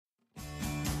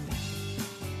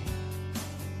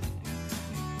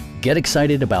Get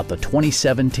excited about the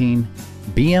 2017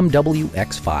 BMW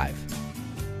X5.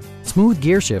 Smooth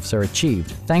gear shifts are achieved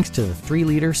thanks to the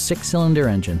 3-liter 6-cylinder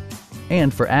engine.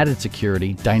 And for added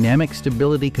security, dynamic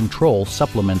stability control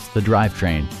supplements the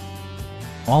drivetrain.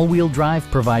 All-wheel drive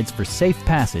provides for safe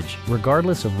passage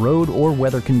regardless of road or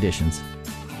weather conditions.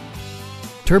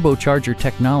 Turbocharger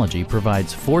technology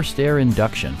provides forced air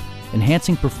induction,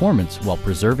 enhancing performance while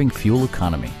preserving fuel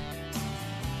economy.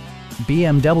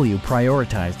 BMW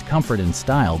prioritized comfort and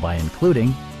style by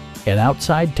including an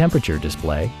outside temperature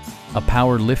display, a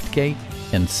power liftgate,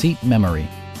 and seat memory.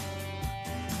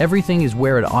 Everything is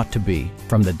where it ought to be,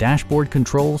 from the dashboard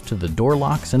controls to the door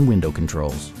locks and window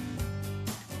controls.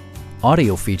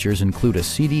 Audio features include a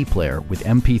CD player with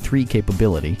MP3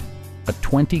 capability, a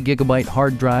 20-gigabyte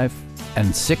hard drive,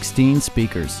 and 16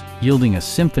 speakers, yielding a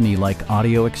symphony-like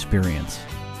audio experience.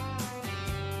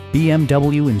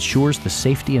 BMW ensures the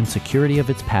safety and security of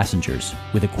its passengers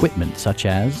with equipment such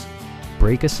as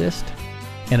brake assist,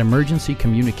 an emergency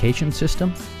communication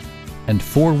system, and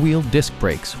 4-wheel disc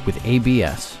brakes with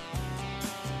ABS.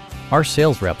 Our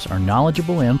sales reps are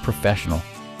knowledgeable and professional.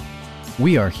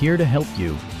 We are here to help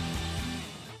you.